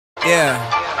Yeah.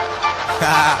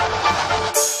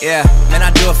 Yeah, man,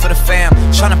 I do it for the fam.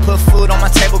 Tryna put food on my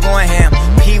table, going ham.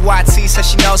 PYT says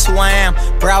she knows who I am.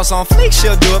 Brows on fleek,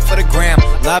 she'll do it for the gram.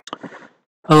 Love.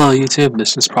 Hello YouTube,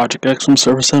 this is Project X from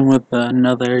Server 7 with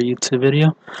another YouTube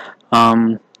video.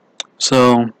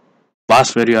 So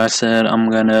last video I said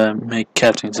I'm gonna make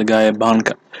Captain Sagaya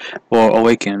Banka or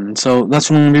Awaken. So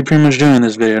that's what I'm gonna be pretty much doing in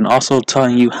this video, and also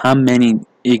telling you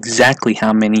exactly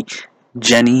how many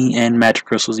Jenny and magic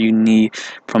crystals you need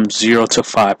from 0 to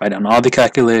 5. I done all the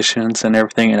calculations and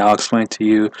everything, and I'll explain to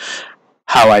you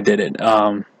how I did it.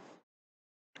 But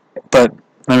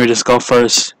let me just go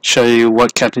first, show you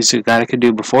what Captain Sagaya could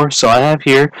do before. So I have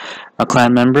here a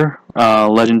clan member,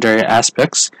 Legendary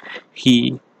Aspects.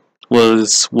 He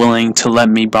was willing to let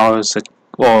me borrow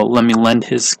let me lend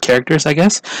his characters, I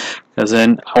guess, because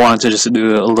then I wanted to just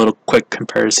do a little quick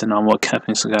comparison on what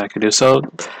Captain Sagaya could do. So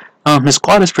his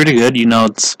squad is pretty good. You know,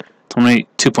 it's only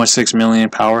 2.6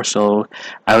 million power, so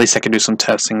at least I could do some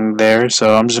testing there.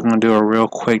 So I'm just going to do a real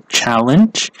quick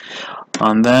challenge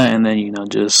on that, and then, you know,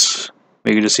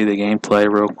 we can just see the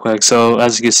gameplay real quick. So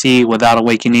as you can see, without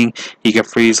awakening, he can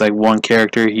freeze like one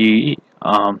character. And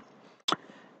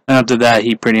after that,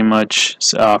 he pretty much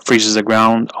freezes the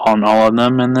ground on all of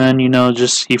them, and then, you know,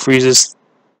 he freezes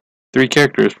 3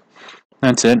 characters.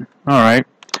 That's it. Alright.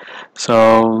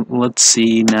 So let's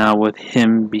see now with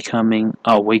him becoming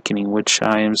awakening, which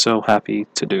I am so happy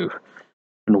to do. I've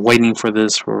been waiting for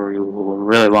this for a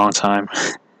really long time.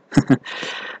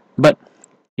 But,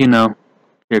 you know,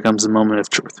 here comes the moment of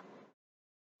truth.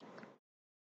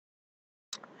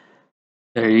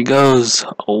 There he goes,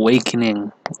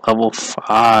 awakening, level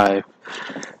 5.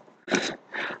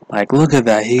 Like, look at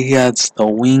that, he gets the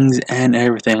wings and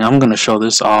everything. I'm gonna show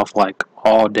this off like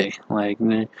all day,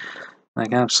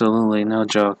 like absolutely no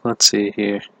joke. Let's see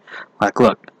here. Like,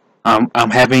 look, I'm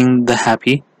having the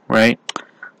happy, right?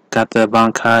 Got the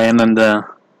Bankai and then the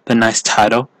nice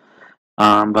title.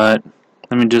 But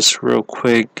let me just real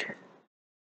quick.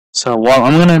 So while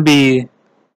I'm gonna be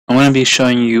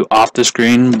showing you off the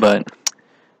screen, but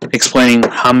explaining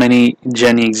how many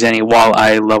Jenny while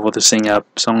I level this thing up.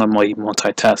 So I'm gonna be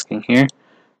multitasking here.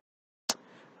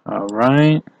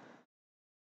 Alright.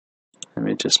 Let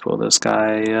me just pull this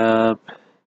guy up.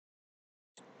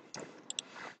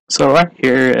 So right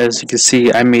here, as you can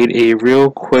see, I made a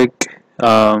real quick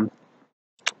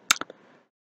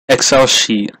Excel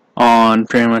sheet on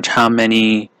pretty much how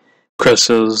many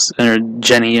crystals or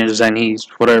Jenny or Zennies,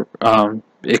 whatever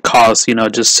it costs, you know,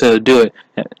 just to do it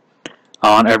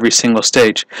on every single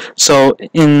stage. So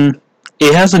it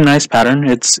has a nice pattern.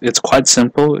 It's quite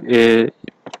simple.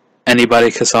 Anybody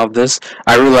can solve this.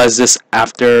 I realized this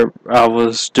after I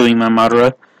was doing my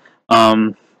Madara.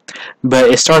 But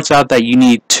it starts out that you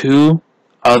need 2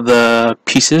 of the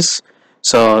pieces.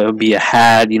 So it'll be a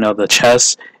hat, you know, the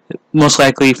chest. Most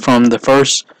likely from the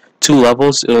first 2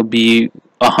 levels, it'll be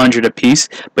 100 a piece,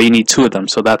 but you need 2 of them.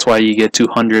 So that's why you get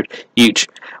 200 each.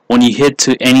 When you hit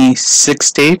to any 6th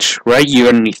stage, right,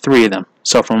 you're going to need 3 of them.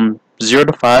 So from 0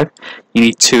 to 5, you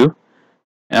need 2.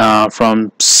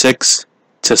 From 6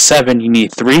 to 7, you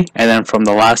need 3. And then from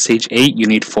the last stage, 8, you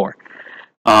need 4.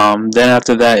 Then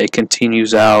after that, it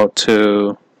continues out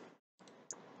to,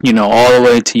 you know, all the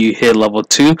way until you hit level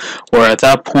 2, where at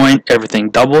that point, everything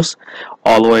doubles,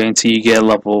 all the way until you get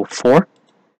level 4.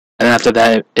 And after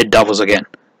that, it doubles again.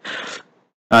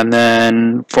 And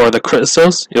then for the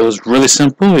crystals, it was really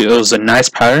simple. It was a nice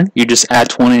pattern. You just add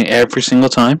 20 every single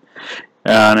time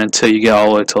until you get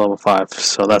all the way to level 5.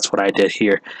 So that's what I did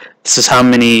here. This is how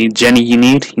many Jenny you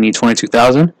need. You need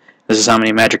 22,000. This is how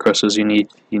many magic crystals you need.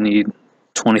 You need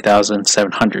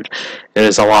 20,700. It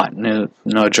is a lot.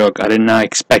 No joke. I did not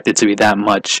expect it to be that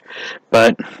much.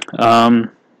 But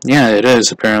yeah, it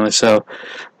is apparently. So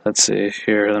let's see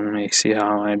here. Let me see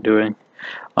how I'm doing.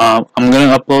 I'm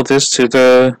gonna upload this to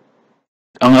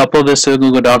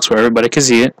Google Docs where everybody can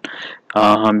see it.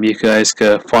 You guys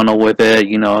can funnel with it,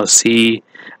 you know, see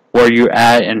where you're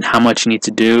at and how much you need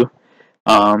to do.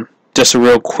 Just a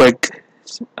real quick,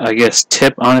 I guess,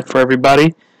 tip on it for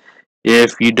everybody.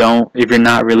 If you're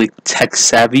not really tech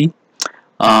savvy,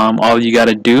 all you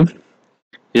gotta do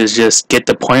is just get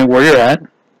the point where you're at.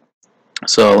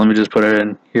 So let me just put it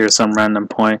in here, some random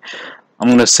point. I'm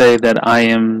going to say that I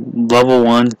am level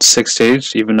 1, 6th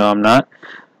stage, even though I'm not.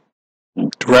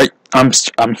 Right, I'm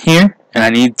here, and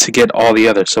I need to get all the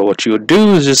others. So what you would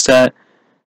do is just that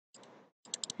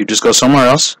you just go somewhere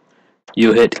else.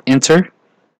 You hit enter,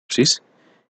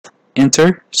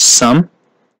 sum,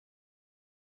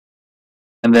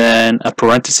 and then a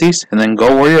parentheses, and then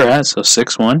go where you're at. So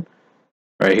 6-1,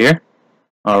 right here.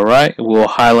 Alright, we'll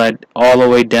highlight all the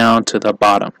way down to the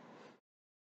bottom.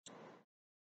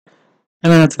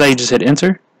 And then after that, you just hit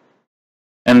enter,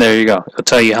 and there you go. It'll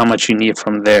tell you how much you need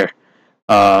from there.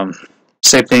 Um,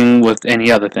 Same thing with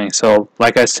any other thing. So,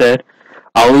 like I said,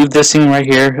 I'll leave this thing right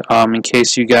here in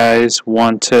case you guys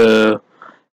want to,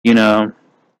 you know,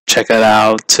 check it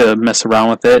out to mess around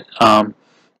with it.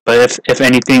 But if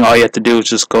anything, all you have to do is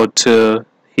just go to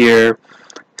here,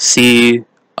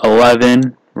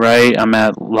 C11, right? I'm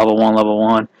at level 1, level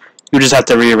 1. You just have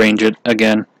to rearrange it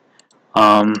again.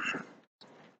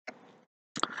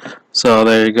 So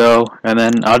there you go. And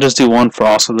then I'll just do one for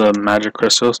also the magic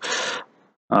crystals.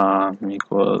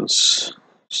 Equals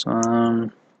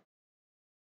some.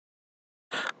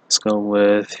 Let's go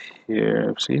with here.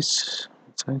 Oopsies.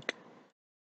 It's like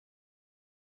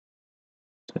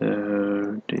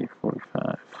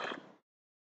D45.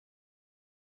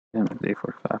 Yeah,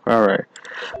 D45. Alright.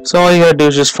 So all you gotta do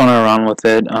is just fun around with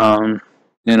it.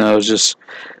 You know, just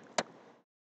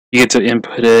you get to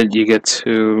input it, you get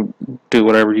to do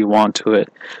whatever you want to it.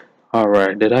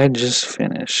 Alright, did I just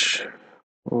finish?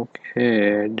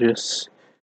 Okay, just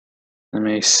let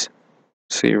me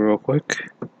see real quick.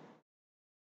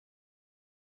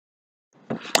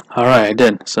 Alright, I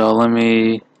did. So let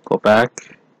me go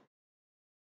back.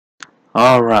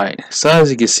 Alright, so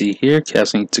as you can see here,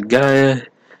 casting to Gaia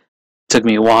took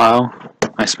me a while.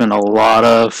 I spent a lot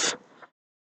of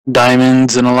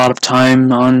diamonds and a lot of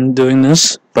time on doing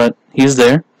this, but he's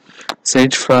there.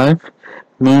 Stage 5,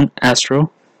 Moon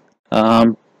Astro.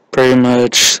 Pretty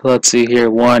much, let's see here,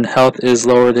 1, health is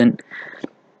lower than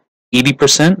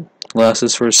 80%,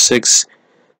 lasts for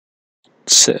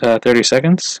 30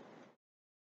 seconds.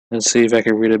 Let's see if I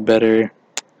can read it better.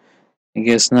 I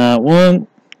guess not. 1,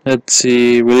 let's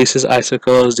see, releases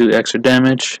icicles, do extra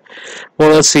damage.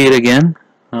 Well, let's see it again.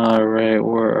 Alright,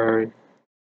 where are you?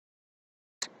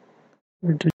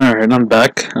 Alright, I'm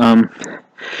back.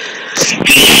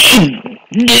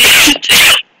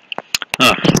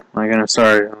 Oh my goodness,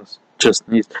 sorry, I was just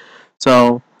sneezed.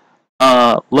 So,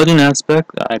 loading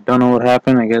aspect, I don't know what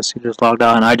happened. I guess you just logged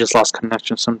out and I just lost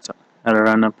connection sometime at a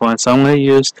random point. So I'm going to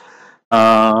use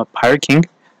Pirate King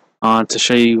to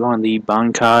show you on the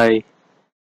Bankai.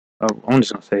 I'm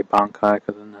just going to say Bankai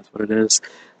because then that's what it is.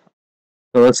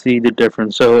 So let's see the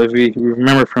difference. So if you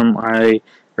remember from my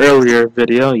earlier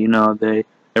video, you know,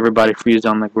 everybody freezes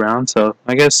on the ground. So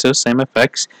I guess still same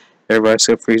effects. Everybody's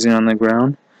still freezing on the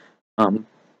ground.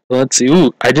 Let's see.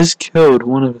 Ooh, I just killed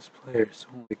one of his players.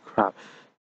 Holy crap.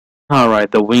 Alright,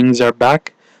 the wings are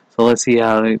back. So let's see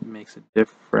how it makes a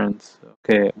difference.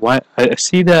 Okay, I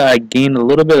see that I gained a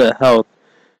little bit of health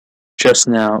just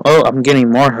now. Oh, I'm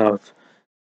getting more health.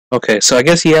 Okay, so I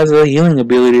guess he has a healing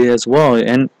ability as well.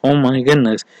 And oh my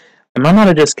goodness. Am I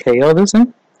gonna just KO this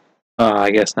thing?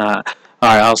 I guess not.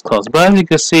 Alright, I was close. But as you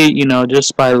can see, you know,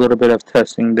 just by a little bit of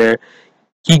testing there,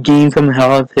 he gained some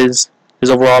health. His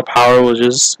overall power was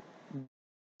just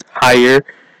higher.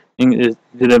 It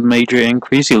did a major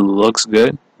increase. He looks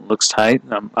good. Looks tight.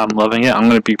 I'm loving it. I'm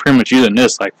going to be pretty much using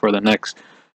this like for the next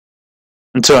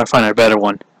until I find a better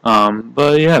one.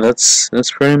 But yeah, that's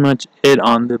pretty much it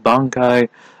on the Bankai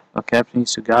of Captain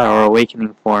Sugata or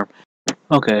Awakening form.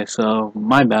 Okay, so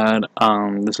my bad.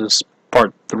 This is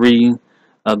part 3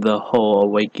 of the whole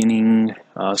Awakening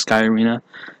Sky Arena.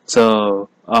 So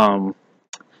the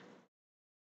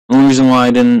only reason why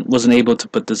I wasn't able to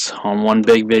put this on one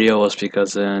big video was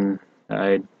because then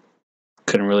I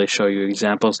couldn't really show you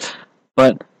examples.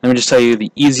 But let me just tell you the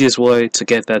easiest way to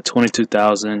get that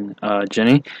 22,000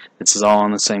 Jenny. This is all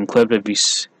on the same clip if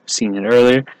you've seen it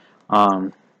earlier.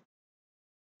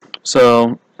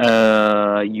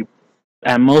 You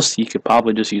at most you could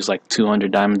probably just use like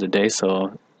 200 diamonds a day,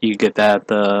 so you get that at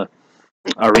the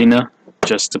arena.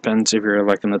 Just depends if you're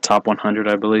like in the top 100,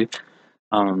 I believe.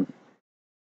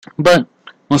 But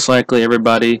most likely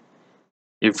everybody,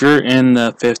 if you're in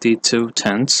the 50 to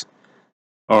 10s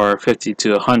or 50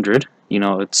 to 100, you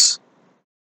know,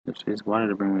 why did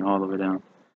it bring me all the way down?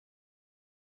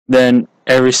 Then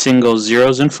every single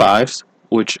 0s and 5s,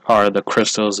 which are the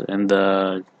crystals and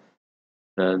the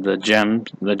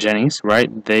gems, the jennies,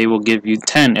 right? They will give you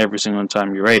 10 every single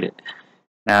time you rate it.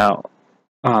 Now,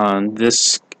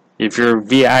 if you're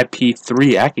VIP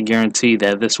 3, I can guarantee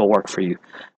that this will work for you.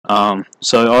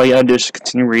 So all you gotta do is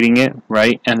continue reading it,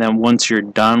 right? And then once you're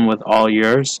done with all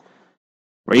yours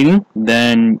reading,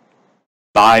 then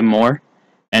buy more,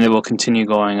 and it will continue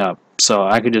going up. So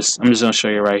I'm just gonna show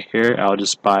you right here. I'll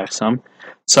just buy some.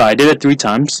 So I did it 3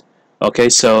 times. Okay,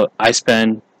 so I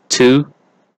spent 2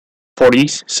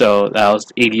 40s, so that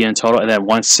was 80 in total, and then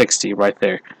 160 right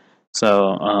there.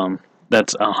 So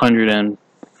that's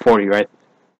 140, right?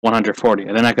 140,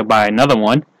 and then I could buy another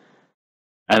one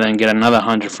and then get another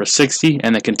 100 for 60,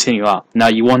 and then continue out. Now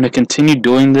you want to continue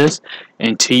doing this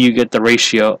until you get the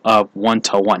ratio of 1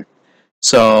 to 1.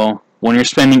 So when you're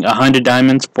spending 100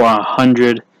 diamonds for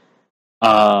 100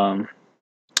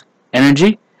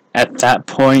 energy, at that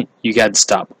point you got to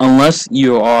stop. Unless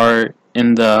you are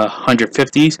in the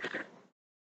 150s,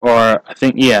 or I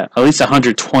think, yeah, at least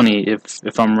 120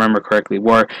 if I remember correctly,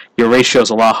 where your ratio is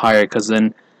a lot higher, because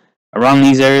then around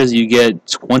these areas you get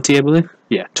 20, I believe.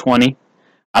 Yeah, 20.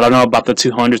 I don't know about the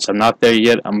 200s. I'm not there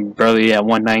yet. I'm barely at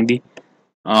 190.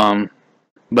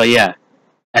 But yeah,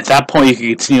 at that point you can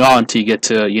continue on until you get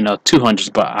to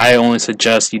 200s. But I only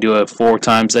suggest you do it 4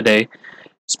 times a day.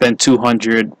 Spend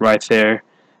 200 right there,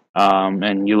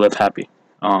 and you live happy.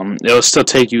 It'll still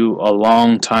take you a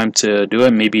long time to do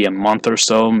it, maybe a month or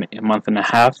so, a month and a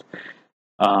half.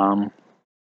 But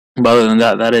other than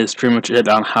that, that is pretty much it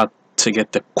on how to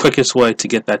get the quickest way to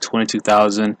get that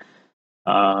 22,000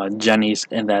 Jennies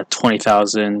and that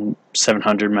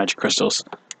 20,700 magic crystals.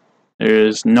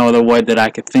 There's no other way that I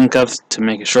could think of to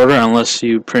make it shorter, unless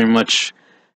you pretty much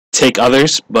take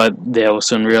others, but they will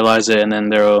soon realize it, and then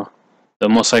they'll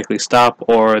most likely stop,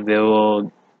 or they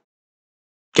will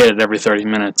get it every 30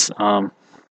 minutes. The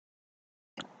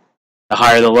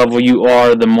higher the level you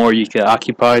are, the more you get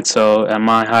occupied. So at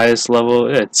my highest level,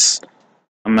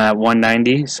 I'm at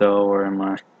 190. So where am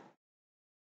I?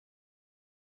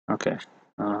 Okay.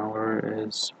 Where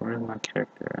is my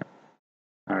character at?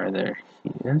 Alright, there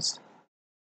he is.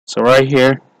 So right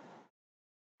here,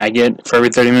 I get, for every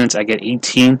 30 minutes, I get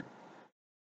 18.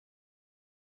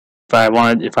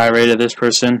 If I rated this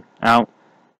person out,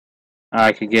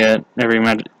 I could get every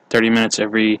 30 minutes,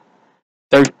 18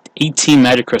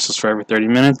 magic crystals for every 30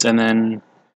 minutes, and then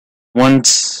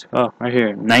once, right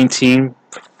here, 19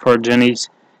 for Jennies,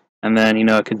 and then,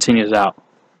 it continues out.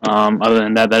 Other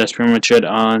than that, that is pretty much it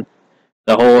on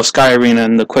the whole Sky Arena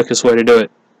and the quickest way to do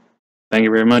it. Thank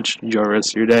you very much. Enjoy the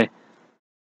rest of your day.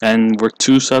 And we're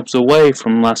 2 subs away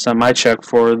from last time I checked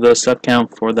for the sub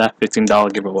count for that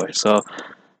 $15 giveaway. So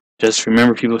just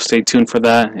remember, people, stay tuned for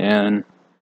that, and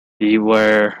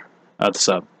beware of the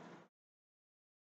sub.